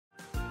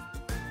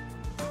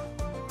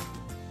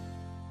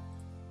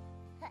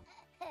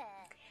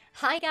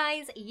Hi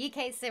guys,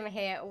 UK Sim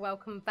here.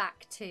 Welcome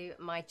back to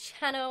my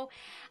channel.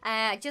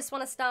 I just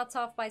want to start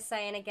off by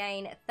saying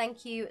again,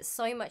 thank you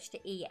so much to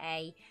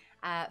EA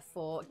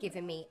for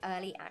giving me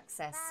early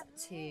access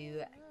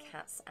to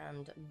cats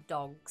and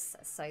dogs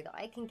so that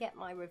I can get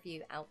my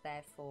review out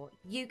there for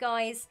you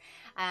guys.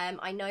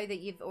 I know that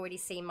you've already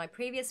seen my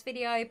previous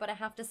video, but I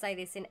have to say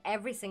this in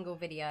every single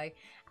video.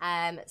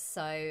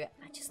 So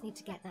I just need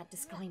to get that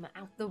disclaimer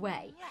out the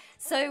way.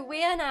 So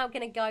we are now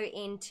going to go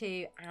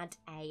into add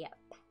a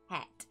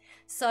pet.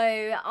 So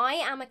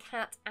I am a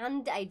cat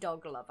and a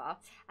dog lover.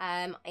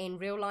 In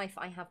real life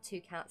I have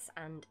 2 cats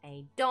and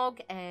a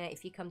dog.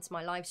 If you come to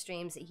my live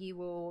streams you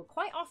will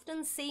quite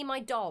often see my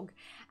dog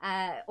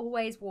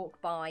always walk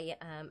by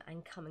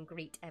and come and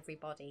greet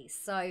everybody.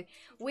 So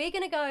we're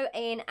gonna go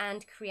in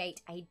and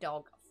create a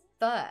dog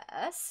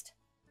first.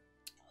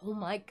 Oh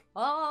my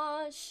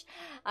gosh.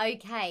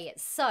 Okay,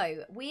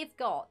 so we've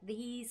got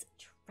these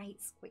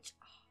traits which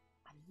are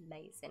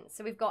amazing.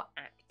 So we've got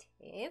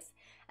active,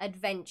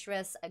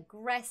 adventurous,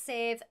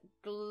 aggressive,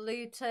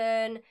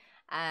 glutton,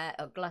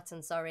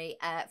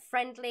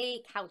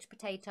 friendly, couch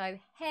potato,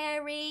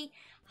 hairy,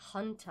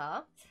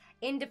 hunter,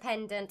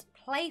 independent,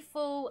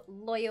 playful,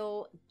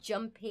 loyal,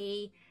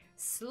 jumpy,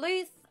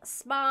 sleuth,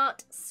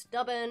 smart,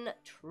 stubborn,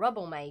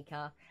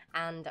 troublemaker,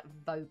 and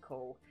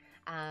vocal.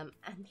 And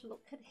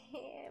look at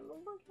him,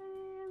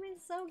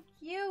 he's so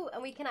cute.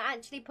 And we can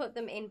actually put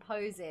them in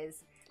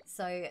poses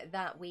so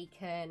that we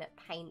can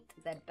paint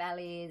their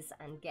bellies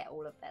and get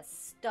all of their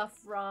stuff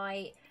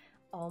right.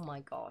 Oh my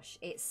gosh,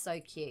 it's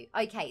so cute.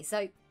 Okay,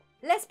 so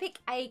let's pick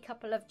a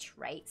couple of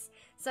traits.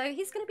 So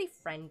he's going to be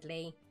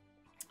friendly.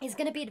 He's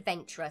going to be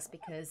adventurous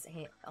because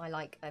I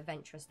like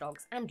adventurous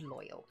dogs, and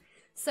loyal.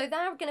 So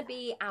they're going to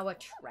be our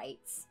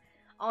traits.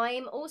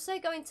 I'm also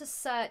going to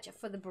search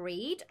for the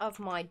breed of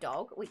my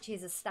dog, which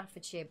is a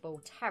Staffordshire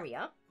Bull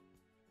Terrier.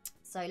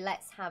 So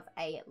let's have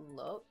a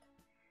look.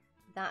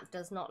 That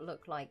does not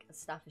look like a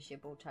Staffordshire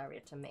Bull Terrier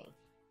to me.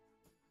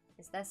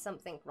 Is there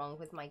something wrong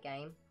with my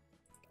game?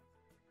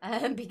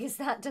 Because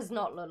that does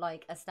not look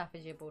like a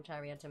Staffordshire Bull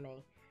Terrier to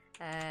me.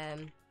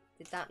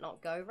 Did that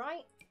not go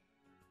right?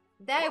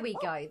 There we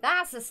go.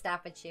 That's a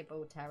Staffordshire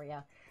Bull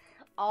Terrier.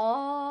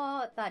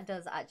 Oh, that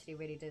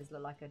really does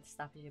look like a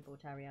Staffordshire Bull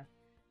Terrier.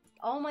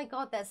 Oh my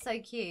god, that's so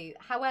cute.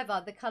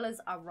 However, the colours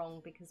are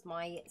wrong because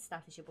my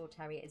Staffordshire Bull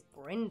Terrier is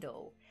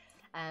brindle.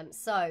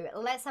 So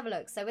let's have a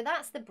look. So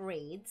that's the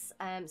breeds.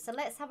 So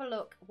let's have a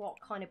look what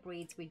kind of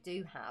breeds we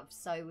do have.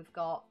 So we've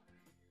got,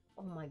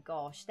 oh my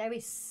gosh, there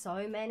is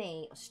so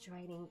many.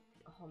 Australian,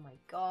 oh my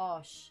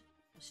gosh,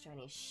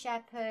 Australian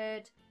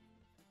Shepherd.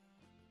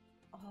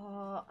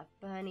 Oh, a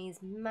Bernese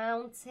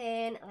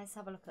Mountain. Let's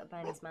have a look at a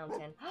Bernese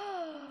Mountain.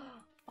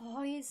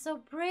 Oh, he's so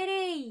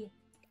pretty.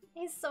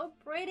 He's so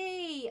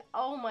pretty.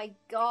 Oh my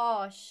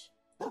gosh.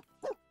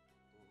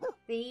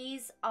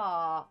 These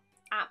are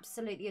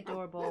absolutely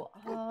adorable.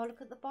 Oh, look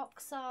at the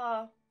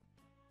boxer.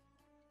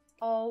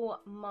 Oh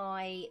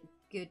my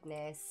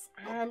goodness.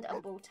 And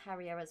a Bull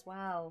Terrier as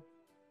well.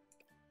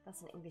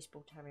 That's an English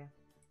Bull Terrier.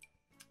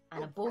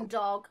 And a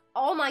Bulldog.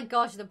 Oh my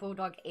gosh, the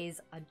Bulldog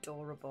is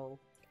adorable.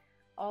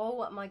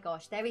 Oh my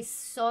gosh, there is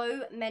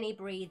so many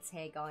breeds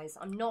here, guys.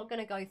 I'm not going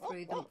to go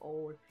through them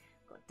all.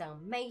 Got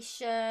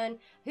Dalmatian.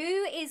 Who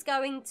is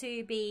going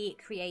to be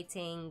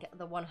creating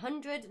the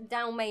 100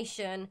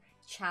 Dalmatian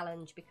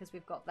challenge? Because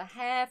we've got the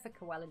hair for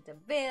Cruella de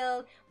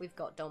Vil. We've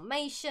got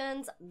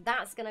Dalmatians.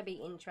 That's going to be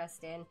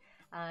interesting.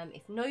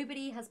 If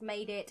nobody has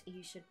made it,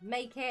 you should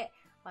make it.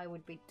 I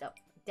would be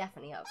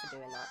definitely up for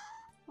doing that.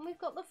 And we've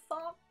got the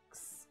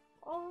fox.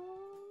 Oh.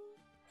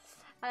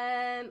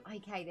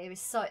 Okay, there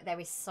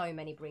is so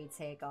many breeds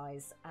here,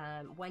 guys.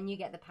 When you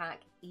get the pack,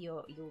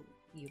 you're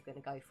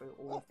gonna go through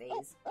all of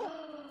these.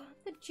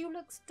 The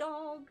Dulux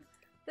dog.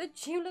 The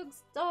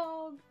Dulux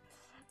dog.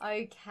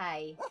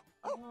 Okay.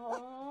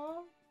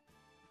 Aww.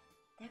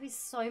 There is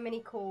so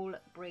many cool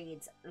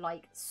breeds.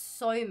 Like,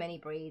 so many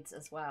breeds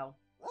as well.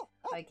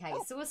 Okay,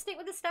 so we'll stick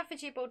with the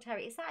Staffordshire Bull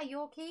Terrier. Is that a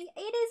Yorkie?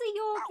 It is a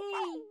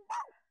Yorkie!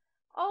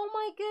 Oh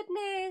my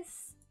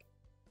goodness!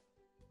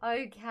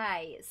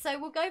 Okay, so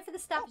we'll go for the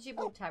Staffordshire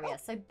Bull Terrier.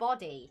 So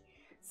body.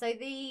 So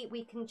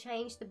we can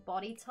change the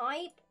body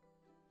type.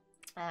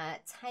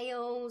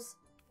 Tails.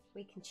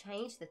 We can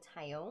change the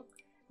tail.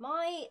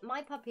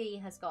 My puppy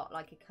has got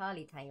like a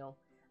curly tail.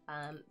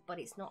 But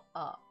it's not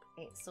up.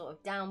 It's sort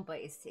of down, but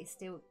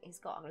it's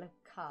got a little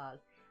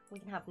curl. We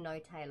can have no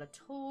tail at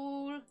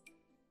all.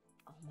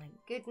 Oh my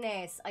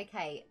goodness.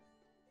 Okay.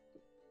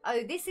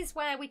 Oh, this is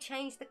where we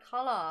change the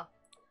colour.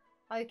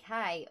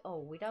 Okay. Oh,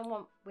 we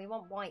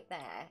want white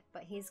there,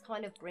 but he's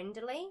kind of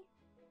brindly.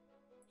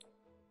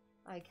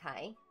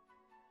 Okay.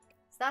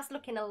 So that's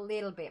looking a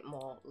little bit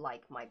more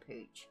like my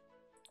pooch.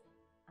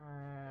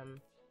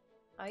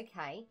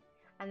 Okay.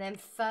 And then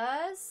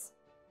furs.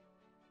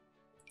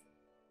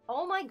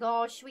 Oh my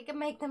gosh, we can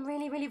make them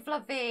really, really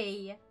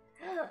fluffy.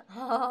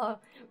 Oh,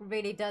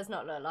 really does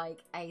not look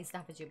like a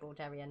Staffordshire Bull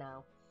Terrier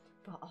now.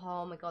 But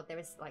oh my god, there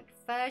is like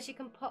furs you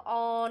can put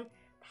on,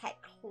 pet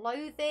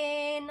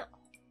clothing.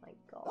 my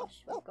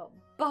gosh, we've got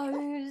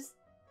bows.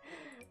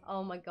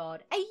 Oh my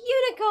god, a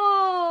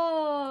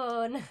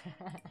unicorn!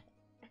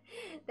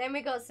 Then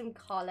we got some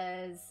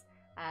collars.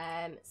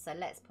 So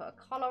let's put a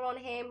collar on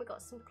him. We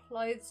got some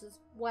clothes as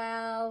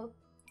well.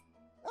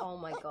 Oh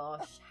my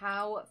gosh,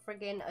 how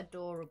friggin'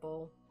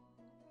 adorable.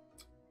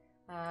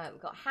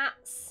 We've got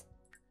hats,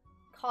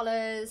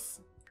 collars,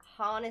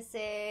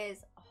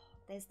 harnesses. Oh,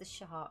 there's the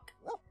shark.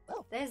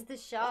 There's the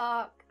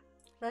shark.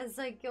 That's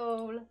so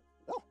cool.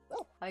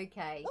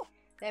 Okay,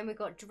 then we've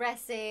got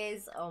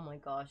dresses. Oh my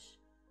gosh.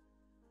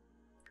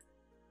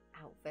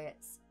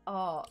 Outfits.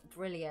 Oh,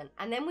 brilliant.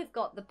 And then we've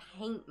got the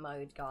paint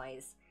mode,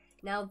 guys.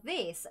 Now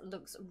this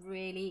looks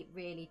really,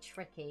 really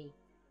tricky.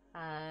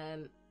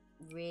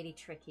 Really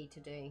tricky to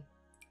do.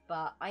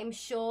 But I'm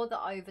sure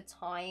that over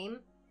time,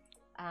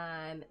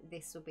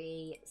 this will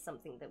be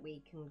something that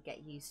we can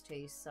get used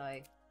to. So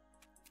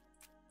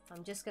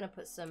I'm just going to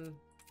put some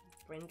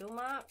brindle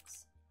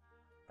marks.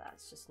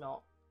 That's just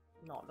not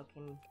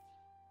looking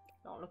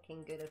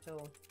good at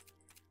all.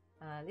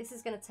 This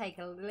is going to take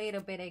a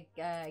little bit of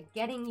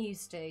getting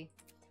used to.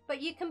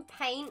 But you can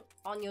paint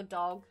on your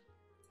dog.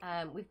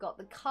 We've got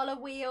the color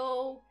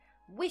wheel.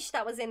 Wish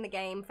that was in the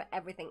game for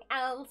everything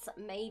else.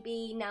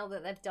 Maybe now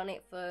that they've done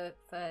it for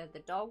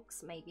the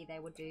dogs, maybe they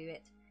will do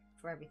it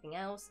for everything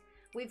else.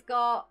 We've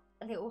got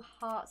little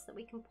hearts that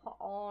we can put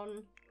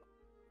on.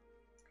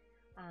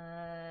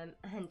 And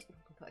we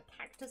can put a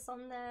cactus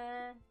on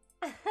there.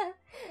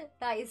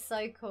 That is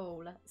so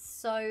cool.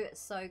 So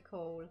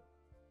cool.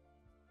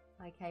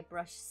 Okay,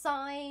 brush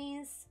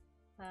size.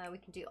 We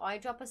can do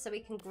eyedropper, so we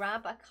can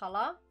grab a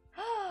color.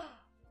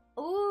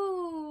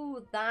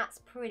 Ooh, that's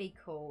pretty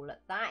cool.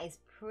 That is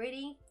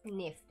pretty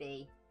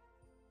nifty.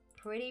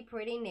 Pretty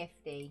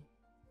nifty.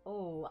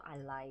 Oh, I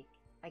like.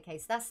 Okay,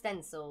 so that's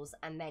stencils,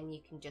 and then you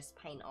can just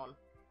paint on.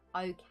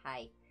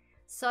 Okay,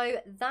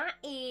 so that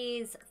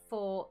is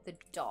for the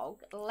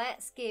dog.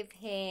 Let's give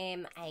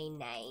him a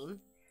name.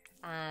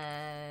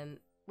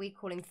 We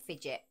call him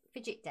Fidget.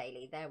 Fidget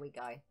Daily. There we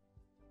go.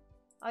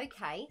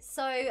 Okay,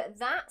 so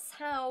that's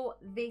how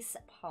this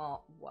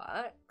part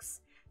works.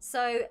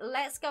 So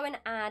let's go and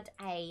add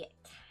a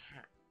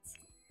cat.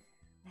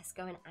 Let's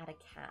go and add a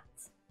cat.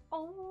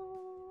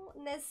 Oh,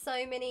 and there's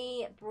so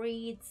many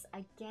breeds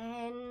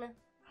again.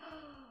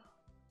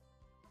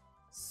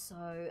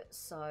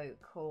 So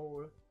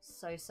cool.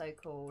 So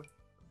cool.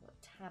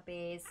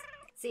 Tabbies.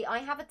 See, I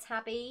have a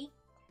tabby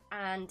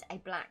and a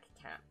black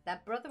cat.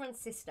 They're brother and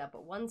sister,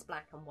 but one's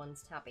black and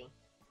one's tabby.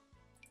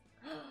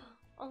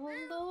 Oh,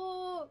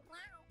 look.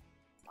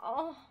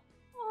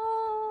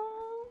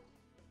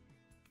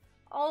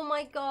 Oh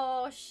my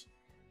gosh.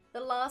 The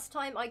last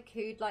time I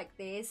cooed like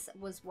this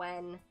was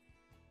when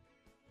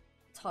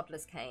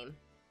toddlers came.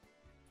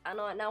 And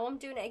now I'm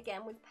doing it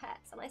again with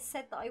pets. And I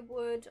said that I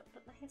would,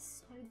 but they are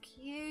so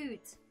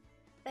cute.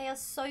 They are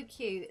so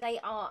cute. They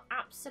are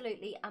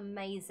absolutely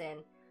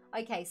amazing.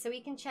 Okay, so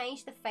we can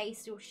change the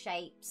facial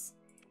shapes.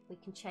 We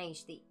can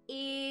change the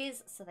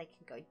ears so they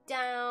can go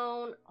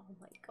down. Oh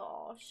my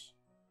gosh.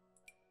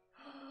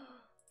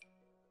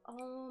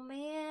 Oh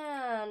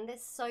man, they're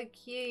so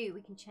cute.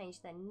 We can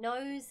change their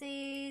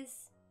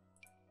noses.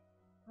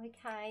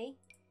 Okay.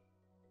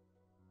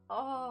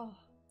 Oh,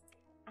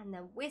 and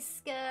their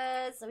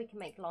whiskers. So we can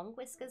make long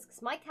whiskers,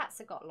 because my cats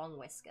have got long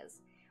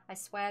whiskers. I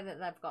swear that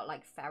they've got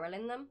like feral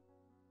in them.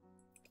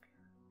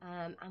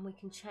 And we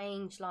can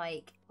change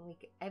like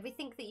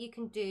everything that you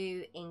can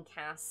do in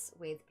CAS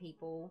with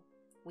people,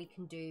 we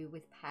can do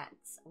with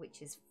pets,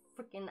 which is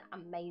freaking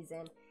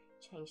amazing.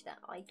 Change their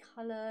eye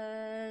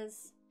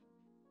colors.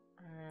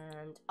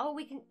 And oh,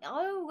 we can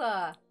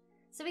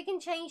so we can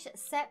change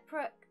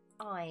separate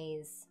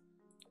eyes.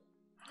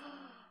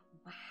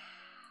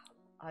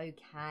 Wow.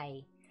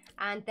 Okay.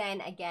 And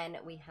then again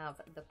we have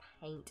the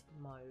paint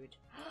mode.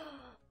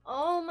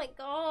 Oh my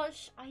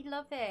gosh, I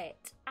love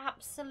it.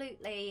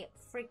 Absolutely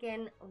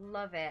friggin'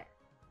 love it.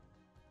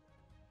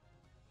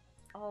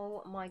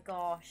 Oh my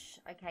gosh.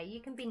 Okay,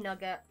 you can be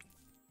Nugget.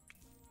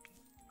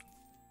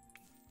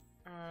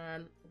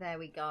 There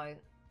we go.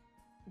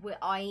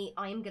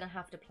 I'm gonna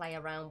have to play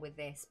around with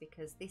this,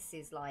 because this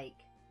is like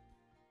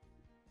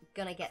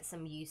gonna get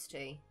some used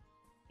to.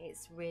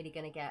 It's really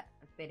gonna get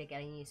a bit of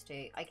getting used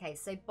to. Okay,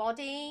 so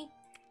body,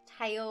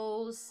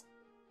 tails.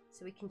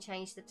 So we can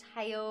change the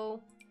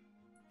tail.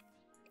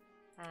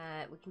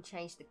 We can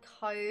change the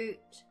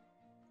coat.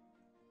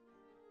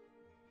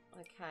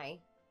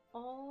 Okay.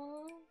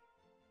 Oh.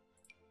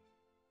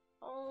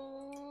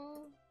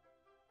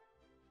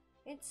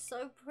 It's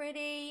so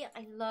pretty.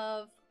 I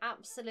love,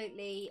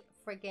 absolutely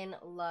friggin'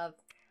 love.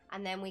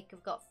 And then we've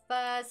got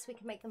furs. We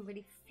can make them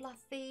really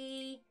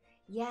fluffy.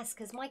 Yes,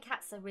 because my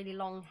cats are really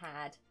long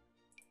haired.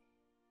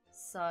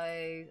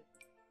 So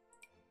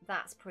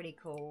that's pretty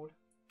cool.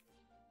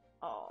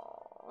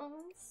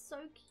 Oh, so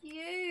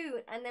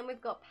cute. And then we've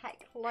got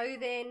pet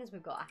clothing.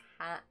 We've got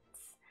a hat.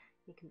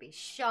 You can be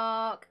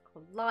shark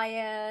or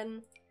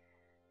lion.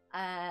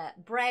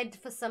 Bread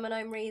for some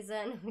unknown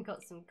reason. We've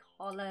got some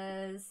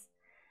collars.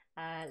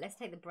 Let's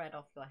take the bread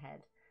off your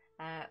head.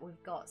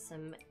 We've got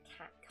some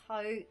cat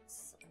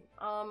coats, and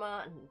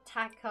armor, and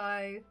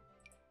taco.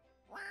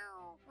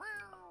 Wow,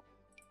 wow.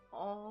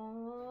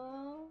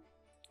 Oh,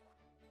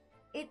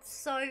 it's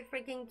so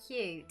freaking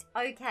cute.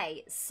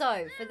 Okay,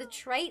 so for the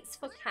traits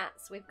for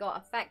cats, we've got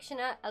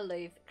affectionate,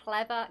 aloof,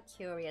 clever,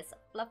 curious,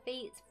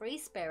 fluffy, free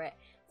spirit,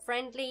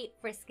 friendly,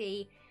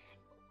 frisky,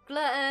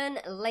 glutton,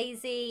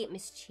 lazy,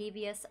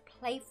 mischievous,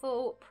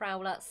 playful,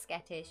 prowler,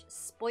 skittish,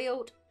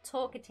 spoiled,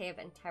 talkative,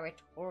 and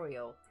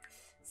territorial.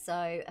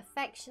 So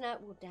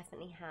affectionate we'll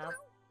definitely have.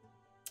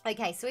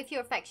 Okay, so if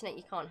you're affectionate,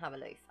 you can't have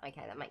aloof.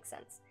 Okay, that makes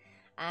sense.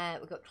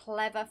 We've got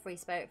clever, free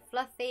spirit,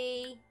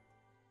 fluffy.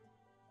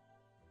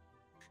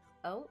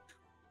 Oh.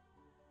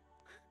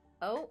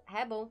 Oh,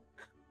 Hebble.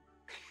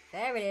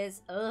 There it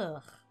is.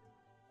 Ugh.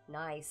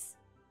 Nice.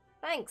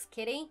 Thanks,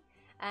 kitty.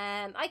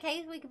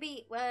 Okay, we could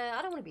be...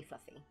 I don't want to be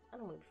fluffy. I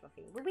don't want to be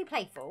fluffy. We'll be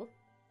playful.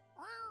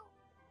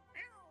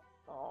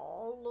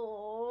 Oh,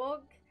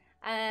 look.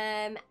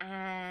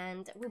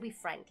 And we'll be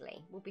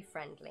friendly. We'll be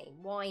friendly.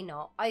 Why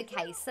not?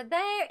 Okay, so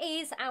there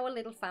is our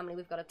little family.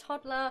 We've got a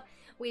toddler.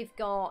 We've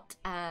got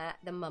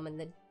the mum and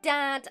the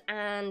dad.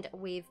 And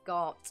we've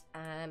got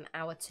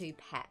our 2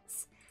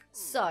 pets.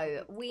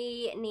 So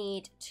we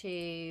need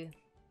to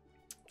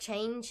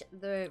change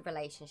the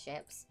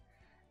relationships.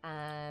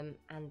 And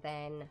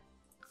then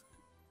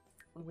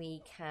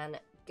we can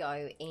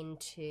go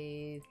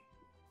into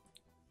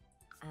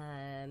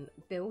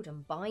build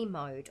and buy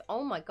mode.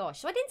 Oh my gosh,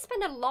 so I didn't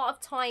spend a lot of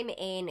time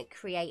in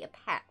create a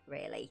pet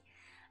really,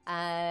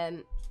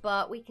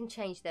 but we can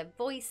change their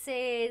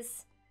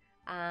voices.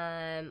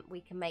 We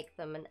can make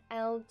them an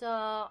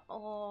elder,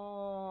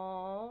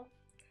 or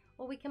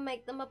we can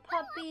make them a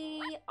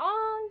puppy.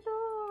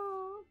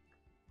 Oh,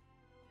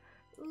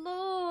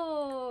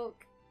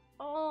 look,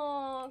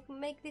 oh,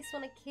 make this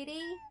one a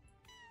kitty.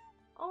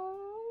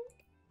 Oh,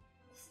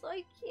 so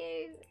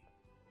cute.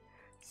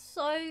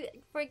 So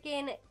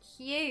freaking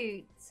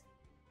cute.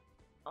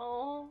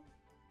 Oh,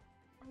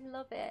 I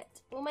love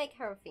it. We'll make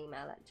her a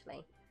female,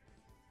 actually.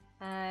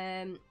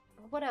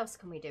 What else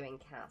can we do in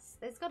Cass?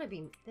 There's got to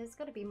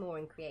be more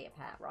in Create a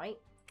Pet, right?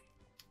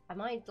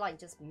 Am I like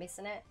just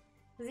missing it?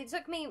 Because it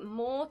took me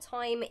more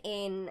time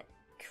in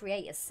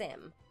Create a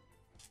Sim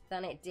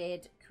than it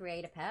did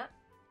Create a Pet.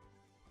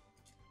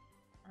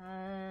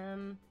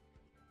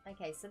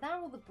 Okay, so there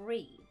are all the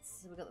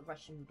breeds. So we've got the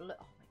Russian Blue.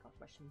 Oh my god,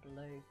 Russian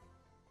Blue.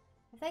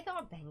 Have they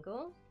got a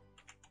Bengal?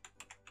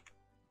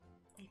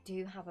 They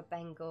do have a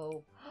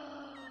Bengal.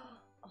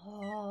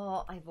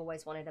 Oh, I've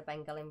always wanted a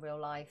Bengal in real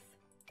life.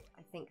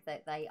 I think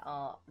that they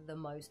are the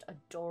most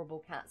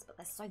adorable cats, but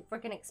they're so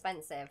freaking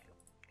expensive.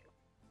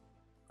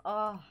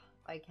 Oh,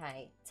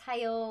 okay.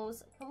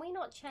 Tails. Can we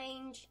not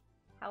change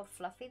how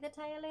fluffy the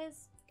tail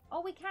is?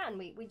 Oh, we can.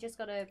 We just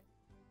gotta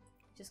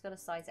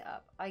size it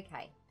up.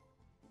 Okay.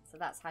 So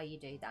that's how you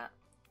do that.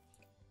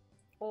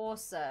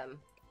 Awesome.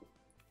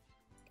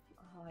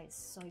 Oh, it's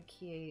so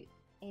cute.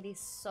 It is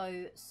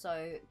so,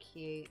 so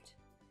cute.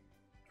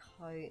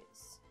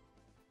 Coats.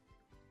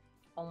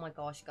 Oh my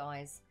gosh,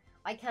 guys.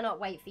 I cannot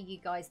wait for you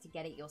guys to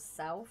get it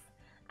yourself.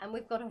 And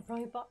we've got a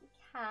robot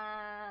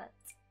cat.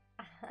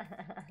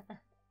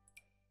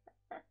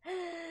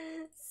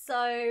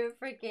 So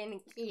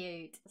freaking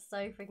cute.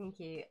 So freaking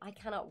cute. I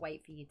cannot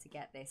wait for you to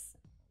get this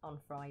on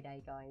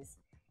Friday, guys.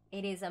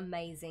 It is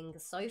amazing.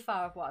 So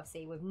far of what I've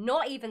seen, we've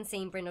not even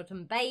seen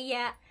Brindleton Bay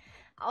yet.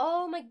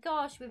 Oh my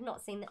gosh, we've not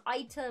seen the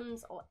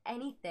items or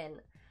anything.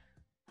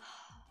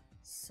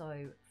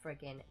 So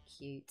freaking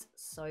cute.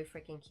 So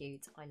freaking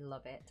cute. I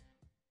love it.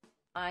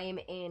 I'm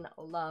in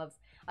love.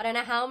 I don't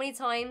know how many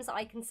times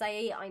I can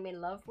say I'm in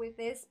love with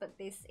this, but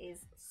this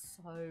is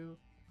so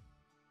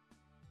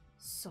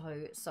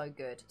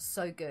good.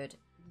 So good.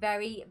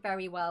 Very,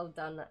 very well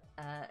done,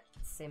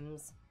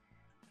 Sims.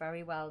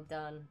 Very well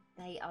done.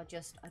 They are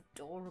just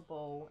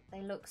adorable.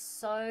 They look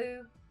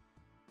so...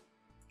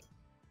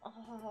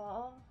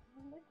 Oh,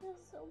 they're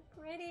so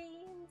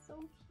pretty and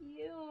so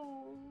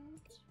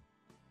cute.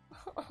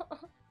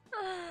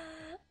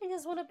 I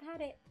just want to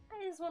pet it.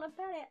 I just want to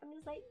pet it. I'm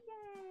just like,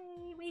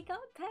 yay, we got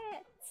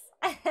pets.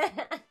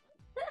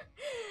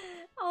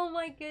 Oh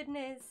my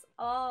goodness.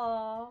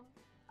 Oh.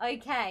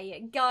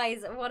 Okay,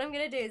 guys, what I'm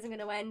going to do is I'm going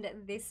to end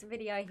this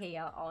video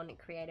here on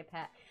Create a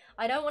Pet.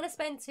 I don't want to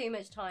spend too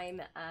much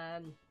time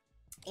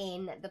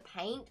in the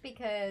paint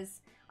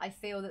because I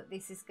feel that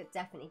this is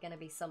definitely going to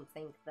be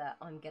something that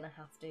I'm going to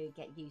have to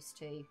get used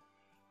to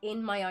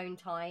in my own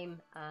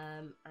time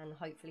and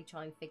hopefully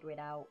try and figure it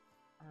out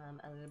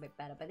a little bit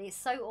better. But it's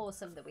so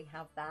awesome that we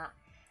have that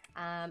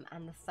and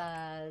the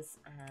furs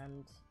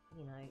and,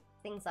 you know,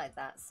 things like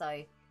that.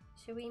 So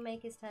should we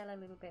make his tail a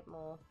little bit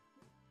more...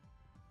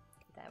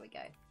 There we go.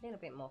 A little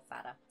bit more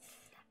fatter.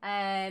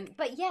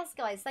 But yes,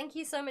 guys, thank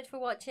you so much for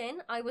watching.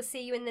 I will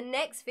see you in the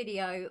next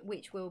video,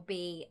 which will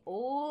be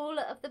all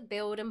of the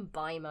build and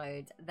buy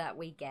mode that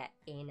we get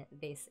in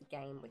this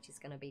game, which is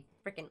going to be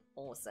freaking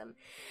awesome.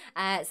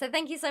 So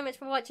thank you so much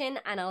for watching,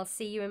 and I'll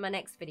see you in my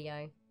next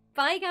video.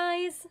 Bye,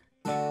 guys!